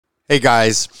Hey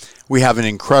guys, we have an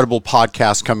incredible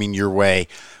podcast coming your way.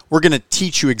 We're going to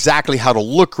teach you exactly how to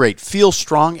look great, feel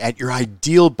strong at your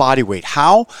ideal body weight.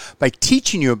 How? By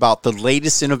teaching you about the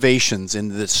latest innovations and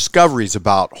the discoveries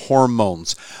about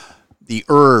hormones, the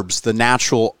herbs, the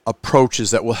natural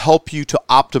approaches that will help you to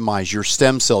optimize your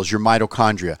stem cells, your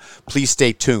mitochondria. Please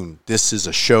stay tuned. This is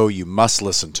a show you must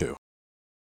listen to.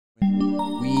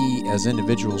 We as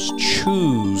individuals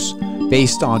choose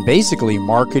based on basically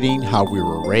marketing, how we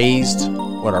were raised,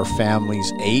 what our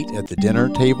families ate at the dinner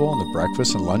table and the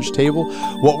breakfast and lunch table,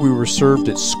 what we were served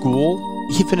at school,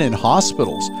 even in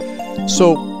hospitals.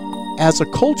 So as a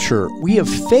culture, we have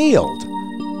failed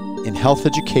in health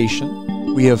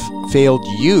education. We have failed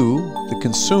you, the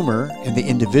consumer, and the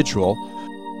individual.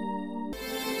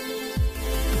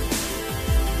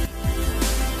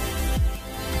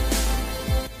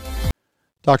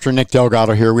 Dr. Nick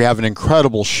Delgado here. We have an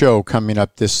incredible show coming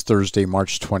up this Thursday,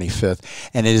 March 25th,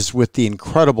 and it is with the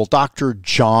incredible Dr.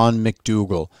 John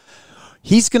McDougall.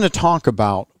 He's going to talk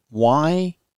about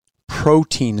why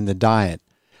protein in the diet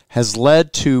has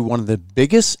led to one of the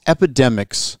biggest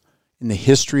epidemics in the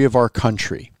history of our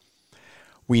country.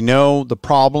 We know the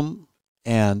problem,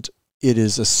 and it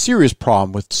is a serious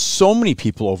problem with so many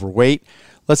people overweight.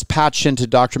 Let's patch into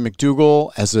Dr.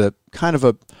 McDougall as a kind of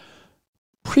a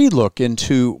pre-look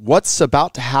into what's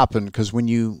about to happen, because when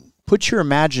you put your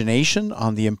imagination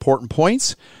on the important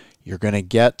points, you're going to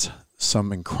get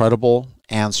some incredible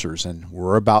answers, and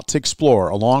we're about to explore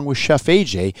along with Chef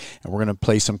AJ, and we're going to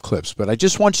play some clips. But I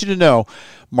just want you to know,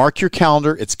 mark your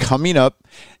calendar, it's coming up,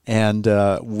 and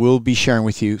we'll be sharing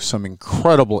with you some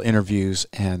incredible interviews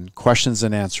and questions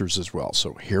and answers as well.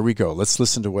 So here we go. Let's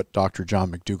listen to what Dr.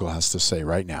 John McDougall has to say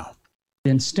right now.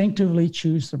 Instinctively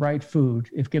choose the right food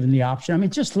if given the option. I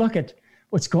mean, just look at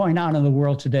what's going on in the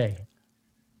world today.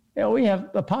 You know, we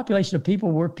have a population of people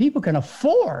where people can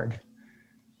afford,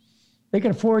 they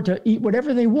can afford to eat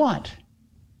whatever they want.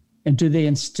 And do they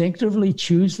instinctively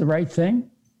choose the right thing?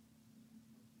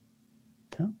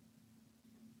 No.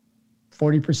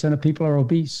 40% of people are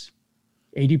obese.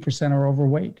 80% are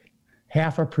overweight.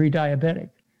 Half are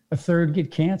pre-diabetic. A third get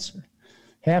cancer.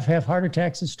 Half have heart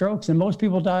attacks and strokes, and most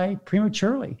people die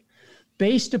prematurely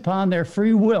based upon their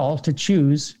free will to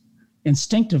choose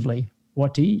instinctively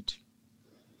what to eat.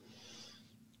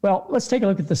 Well, let's take a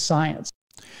look at the science.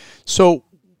 So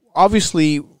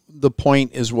obviously the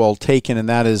point is well taken, and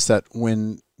that is that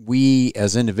when we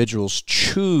as individuals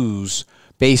choose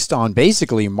based on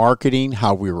basically marketing,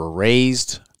 how we were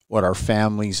raised, what our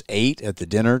families ate at the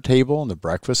dinner table and the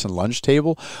breakfast and lunch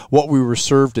table, what we were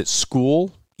served at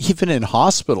school, even in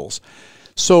hospitals.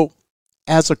 So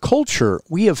as a culture,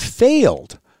 we have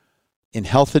failed in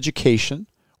health education.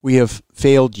 We have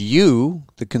failed you,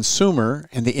 the consumer,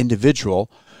 and the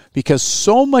individual, because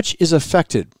so much is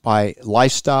affected by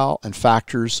lifestyle and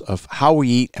factors of how we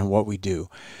eat and what we do.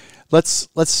 Let's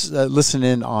listen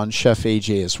in on Chef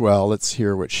AJ as well. Let's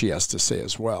hear what she has to say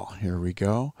as well. Here we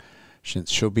go.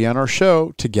 She'll be on our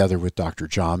show together with Dr.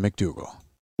 John McDougall.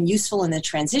 Useful in the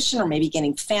transition, or maybe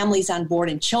getting families on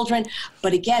board and children.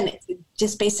 But again,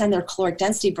 just based on their caloric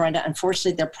density, Brenda,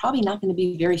 unfortunately, they're probably not going to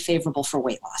be very favorable for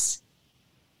weight loss.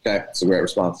 Okay, that's a great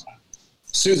response.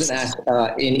 Susan asked,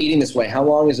 in eating this way, how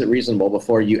long is it reasonable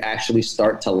before you actually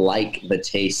start to like the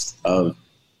taste of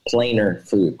plainer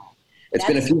food? It's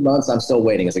been a few months. I'm still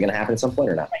waiting. Is it going to happen at some point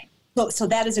or not? Right. So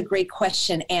that is a great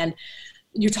question. And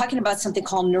you're talking about something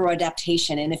called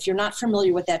neuroadaptation. And if you're not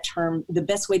familiar with that term, the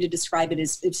best way to describe it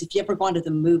is if you ever gone to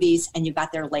the movies and you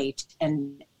got there late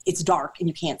and it's dark and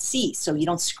you can't see, so you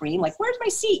don't scream like, where's my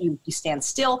seat? You stand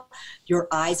still, your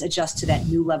eyes adjust to that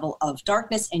new level of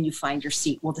darkness, and you find your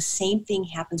seat. Well, the same thing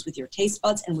happens with your taste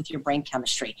buds and with your brain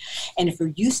chemistry. And if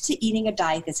you're used to eating a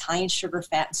diet that's high in sugar,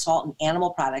 fat, and salt, and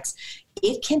animal products,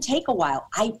 it can take a while.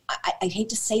 I hate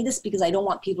to say this because I don't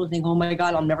want people to think, oh my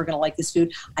God, I'm never going to like this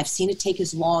food. I've seen it take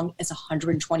as long as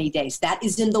 120 days. That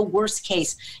is in the worst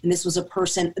case. And this was a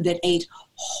person that ate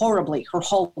horribly her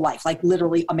whole life, like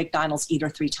literally a McDonald's eater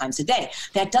 3 times a day.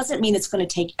 That doesn't mean it's going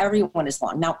to take everyone as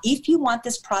long. Now, if you want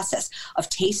this process of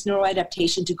taste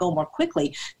neuroadaptation to go more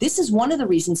quickly, this is one of the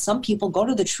reasons some people go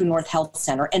to the True North Health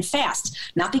Center and fast,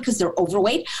 not because they're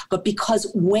overweight, but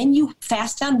because when you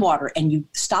fast on water and you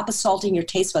stop a salty flooding your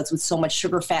taste buds with so much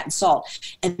sugar, fat, and salt.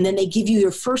 And then they give you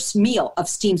your first meal of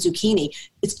steamed zucchini.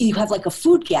 You have like a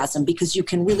foodgasm because you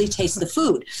can really taste the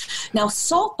food. Now,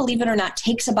 salt, believe it or not,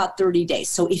 takes about 30 days.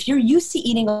 So if you're used to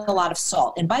eating a lot of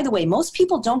salt, and by the way, most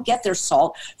people don't get their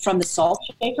salt from the salt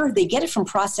shaker. They get it from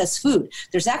processed food.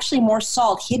 There's actually more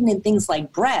salt hidden in things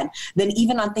like bread than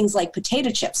even on things like potato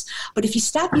chips. But if you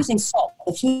stop using salt,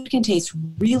 the food can taste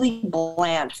really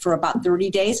bland for about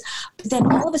 30 days. But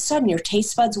then all of a sudden, your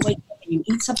taste buds wake up and you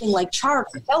eat something like chard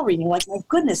or celery, and you're like, my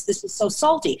goodness, this is so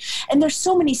salty. And there's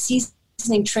so many seasonings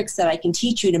tricks that I can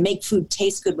teach you to make food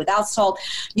taste good without salt,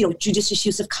 judicious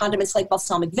use of condiments like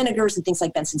balsamic vinegars and things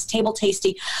like Benson's Table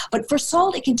Tasty. But for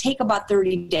salt, it can take about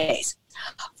 30 days.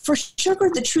 For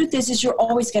sugar, the truth is you're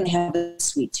always going to have a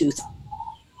sweet tooth.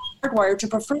 Hardwired to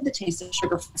prefer the taste of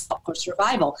sugar for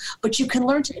survival, but you can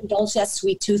learn to indulge that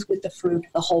sweet tooth with the fruit,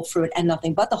 the whole fruit, and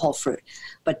nothing but the whole fruit.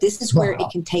 But this is where it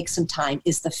can take some time,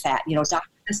 is the fat.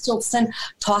 Dr. Stilson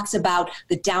talks about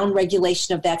the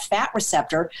downregulation of that fat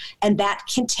receptor, and that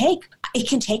can take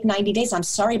 90 days. I'm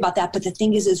sorry about that, but the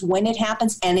thing is when it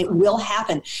happens, and it will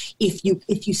happen if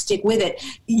you stick with it,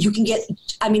 you can get.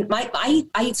 I mean, I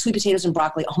eat sweet potatoes and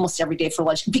broccoli almost every day for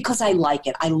lunch because I like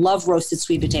it. I love roasted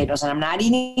sweet potatoes, and I'm not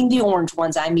eating the orange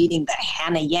ones. I'm eating the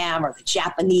Hana yam or the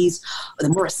Japanese or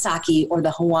the Murasaki or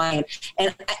the Hawaiian.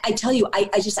 And I tell you, I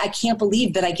can't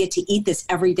believe that I get to eat this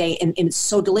every day, and it's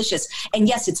so delicious. And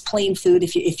yes, it's plain food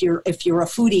if you're a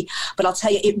foodie, but I'll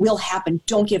tell you, it will happen.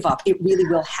 Don't give up. It really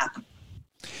will happen.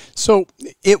 So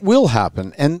it will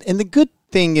happen. And the good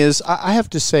thing is, I have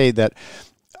to say that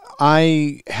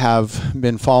I have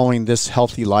been following this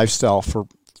healthy lifestyle for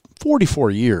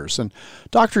 44 years, and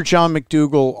Dr. John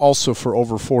McDougall also for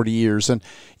over 40 years. And,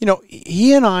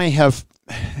 he and I have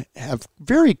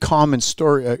very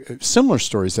similar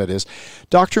stories, that is.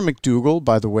 Dr. McDougall,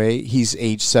 by the way, he's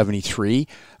age 73.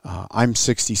 I'm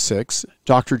 66.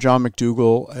 Dr. John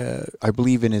McDougall, I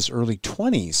believe in his early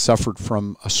 20s, suffered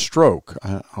from a stroke.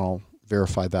 I'll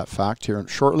verify that fact here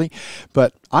shortly.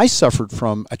 But I suffered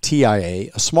from a TIA,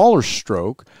 a smaller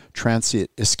stroke,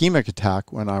 transient ischemic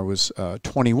attack, when I was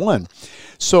 21.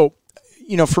 So,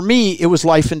 for me, it was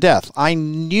life and death. I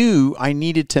knew I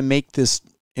needed to make this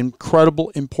incredible,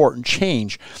 important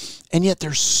change. And yet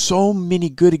there's so many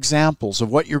good examples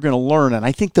of what you're going to learn. And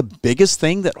I think the biggest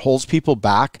thing that holds people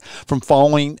back from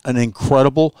following an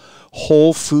incredible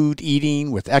whole food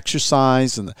eating with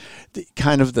exercise and the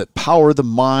kind of the power of the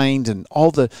mind and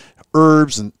all the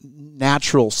herbs and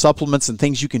natural supplements and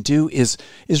things you can do is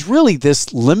really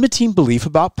this limiting belief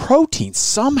about protein.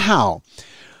 Somehow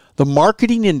the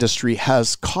marketing industry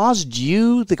has caused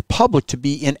you, the public, to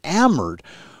be enamored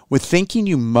with thinking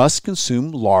you must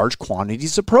consume large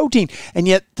quantities of protein. And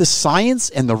yet the science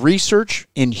and the research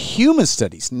in human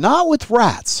studies, not with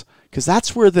rats, because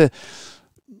that's where the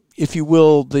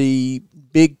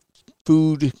big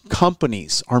food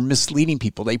companies are misleading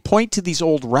people. They point to these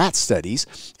old rat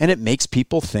studies, and it makes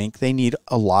people think they need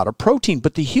a lot of protein.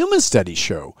 But the human studies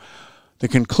show the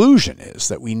conclusion is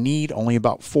that we need only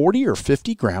about 40 or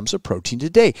 50 grams of protein a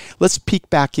day. Let's peek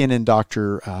back in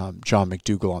Dr. John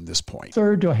McDougall on this point.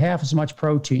 Third to half as much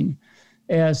protein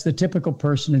as the typical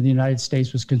person in the United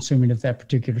States was consuming at that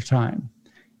particular time.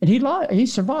 And he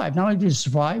survived. Not only did he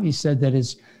survive, he said that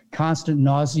his constant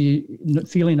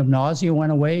feeling of nausea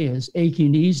went away, his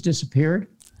aching knees disappeared.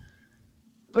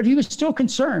 But he was still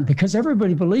concerned because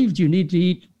everybody believed you need to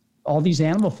eat all these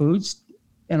animal foods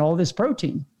and all this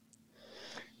protein.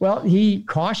 Well, he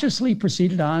cautiously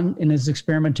proceeded on in his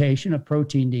experimentation of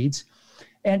protein needs.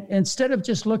 And instead of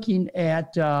just looking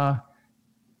at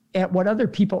what other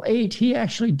people ate, he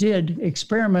actually did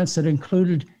experiments that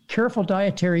included careful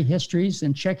dietary histories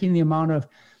and checking the amount of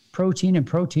protein and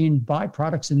protein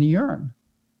byproducts in the urine.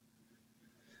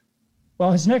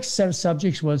 Well, his next set of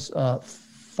subjects was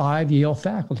 5 Yale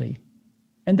faculty.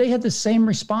 And they had the same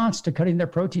response to cutting their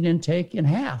protein intake in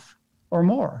half or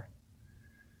more.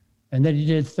 And then he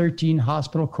did 13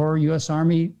 Hospital Corps U.S.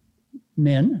 Army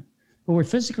men who were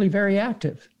physically very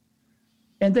active.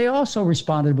 And they also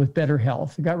responded with better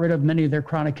health. They got rid of many of their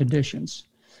chronic conditions.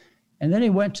 And then he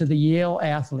went to the Yale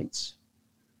athletes,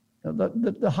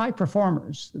 the high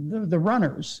performers, the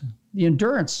runners, the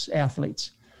endurance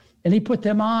athletes. And he put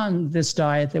them on this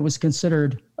diet that was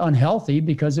considered unhealthy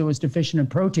because it was deficient in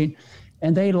protein.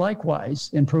 And they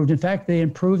likewise improved. In fact, they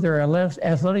improved their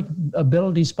athletic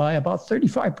abilities by about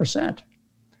 35%.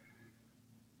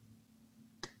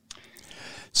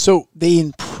 So they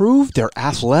improved their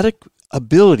athletic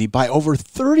ability by over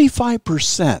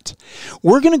 35%.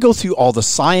 We're going to go through all the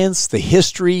science, the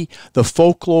history, the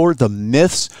folklore, the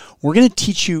myths. We're going to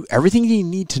teach you everything you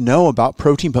need to know about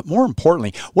protein, but more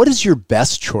importantly, what is your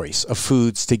best choice of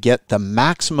foods to get the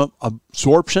maximum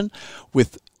absorption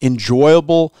with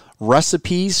enjoyable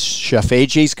recipes. Chef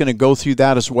AJ is going to go through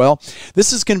that as well.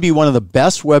 This is going to be one of the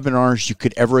best webinars you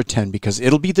could ever attend because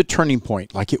it'll be the turning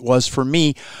point, like it was for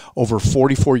me over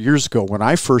 44 years ago when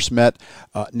I first met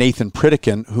Nathan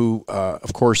Pritikin, who,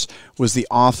 of course, was the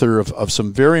author of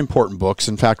some very important books.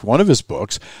 In fact, one of his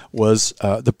books was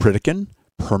The Pritikin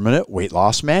Permanent Weight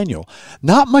Loss Manual.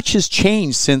 Not much has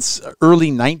changed since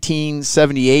early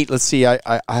 1978. Let's see,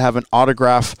 I have an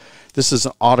autograph. This is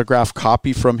an autograph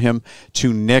copy from him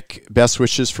to Nick. Best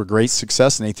wishes for great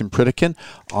success, Nathan Pritikin,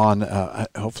 on,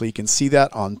 hopefully you can see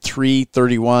that, on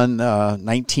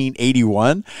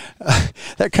 3/31/1981.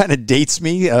 That kind of dates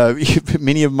me.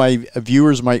 Many of my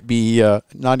viewers might be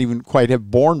not even quite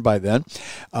have born by then.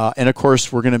 And of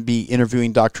course, we're going to be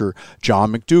interviewing Dr.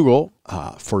 John McDougall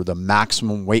for the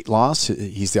Maximum Weight Loss.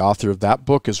 He's the author of that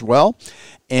book as well.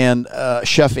 And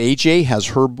Chef AJ has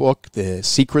her book, The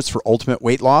Secrets for Ultimate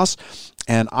Weight Loss.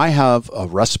 And I have a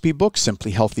recipe book, Simply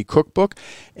Healthy Cookbook.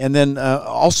 And then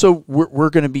also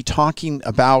we're going to be talking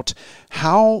about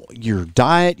how your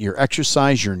diet, your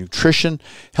exercise, your nutrition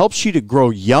helps you to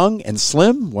grow young and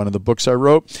slim, one of the books I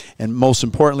wrote. And most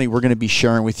importantly, we're going to be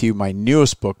sharing with you my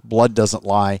newest book, Blood Doesn't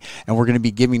Lie. And we're going to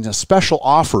be giving a special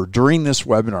offer during this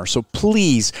webinar. So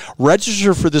please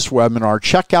register for this webinar.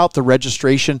 Check out the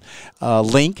registration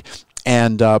link.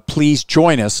 And please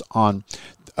join us on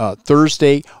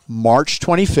Thursday, March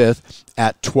 25th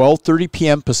at 12:30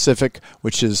 p.m. Pacific,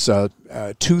 which is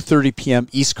 2:30 p.m.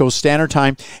 East Coast Standard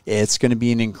Time. It's going to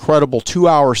be an incredible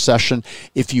 2-hour session.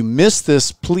 If you miss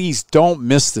this, please don't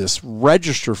miss this.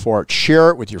 Register for it.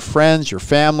 Share it with your friends, your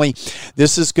family.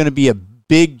 This is going to be a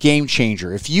big game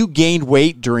changer. If you gained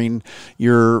weight during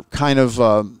your kind of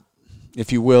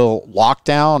if you will,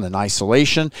 lockdown and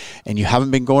isolation, and you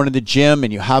haven't been going to the gym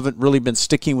and you haven't really been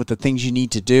sticking with the things you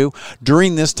need to do,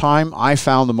 during this time, I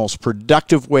found the most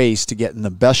productive ways to get in the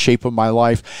best shape of my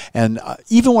life. And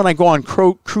even when I go on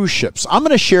cruise ships, I'm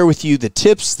going to share with you the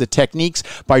tips, the techniques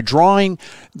by drawing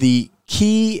the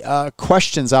key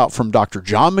questions out from Dr.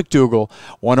 John McDougall,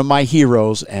 one of my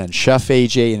heroes, and Chef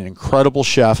AJ, an incredible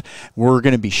chef. We're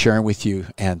going to be sharing with you,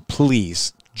 and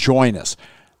please join us.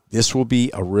 This will be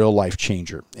a real life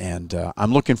changer, and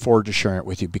I'm looking forward to sharing it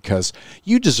with you because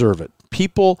you deserve it.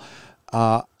 People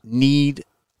need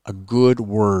a good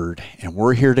word, and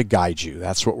we're here to guide you.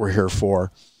 That's what we're here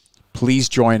for. Please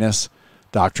join us.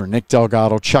 Dr. Nick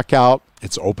Delgado, check out,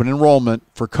 it's open enrollment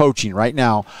for coaching right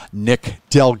now,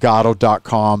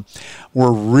 nickdelgado.com.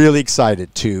 We're really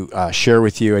excited to share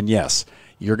with you, and yes,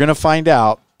 you're going to find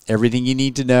out everything you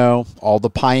need to know, all the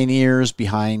pioneers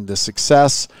behind the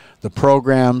success, the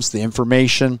programs, the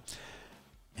information.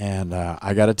 And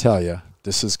I got to tell you,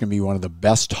 this is going to be one of the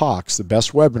best talks, the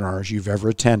best webinars you've ever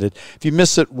attended. If you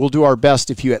miss it, we'll do our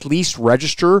best. If you at least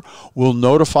register, we'll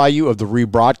notify you of the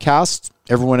rebroadcast.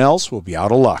 Everyone else will be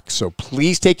out of luck. So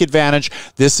please take advantage.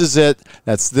 This is it.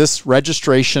 That's this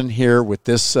registration here with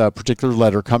this particular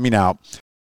letter coming out.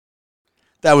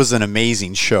 That was an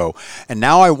amazing show. And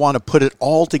now I want to put it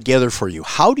all together for you.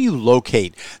 How do you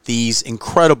locate these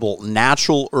incredible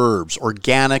natural herbs,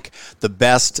 organic, the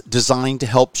best, designed to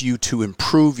help you to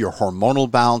improve your hormonal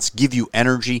balance, give you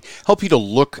energy, help you to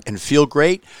look and feel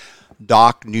great?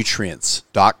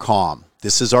 DocNutrients.com.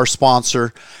 This is our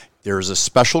sponsor. There's a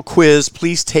special quiz.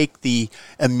 Please take the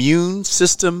immune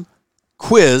system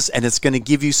quiz, and it's going to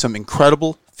give you some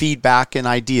incredible feedback and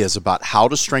ideas about how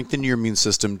to strengthen your immune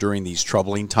system during these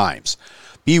troubling times.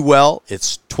 Be well.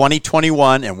 It's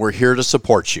 2021, and we're here to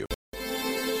support you.